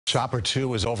Chopper 2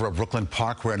 was over at Brooklyn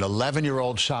Park where an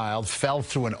 11-year-old child fell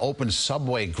through an open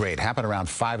subway grate. Happened around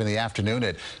 5 in the afternoon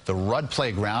at the Rudd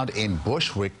Playground in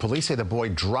Bushwick. Police say the boy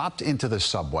dropped into the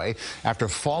subway after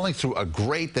falling through a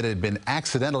grate that had been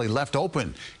accidentally left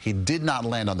open. He did not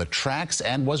land on the tracks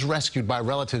and was rescued by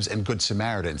relatives and Good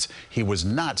Samaritans. He was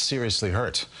not seriously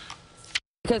hurt.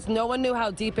 Because no one knew how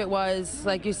deep it was.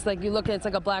 Like you look at it, it's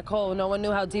like a black hole. No one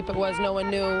knew how deep it was. No one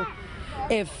knew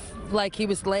if he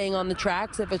was laying on the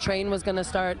tracks, if a train was going to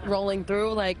start rolling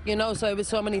through, so it was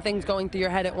so many things going through your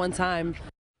head at one time.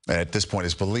 At this point,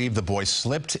 it's believed the boy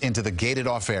slipped into the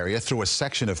gated-off area through a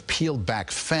section of peeled-back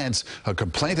fence. A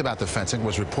complaint about the fencing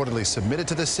was reportedly submitted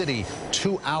to the city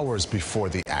 2 hours before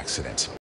the accident.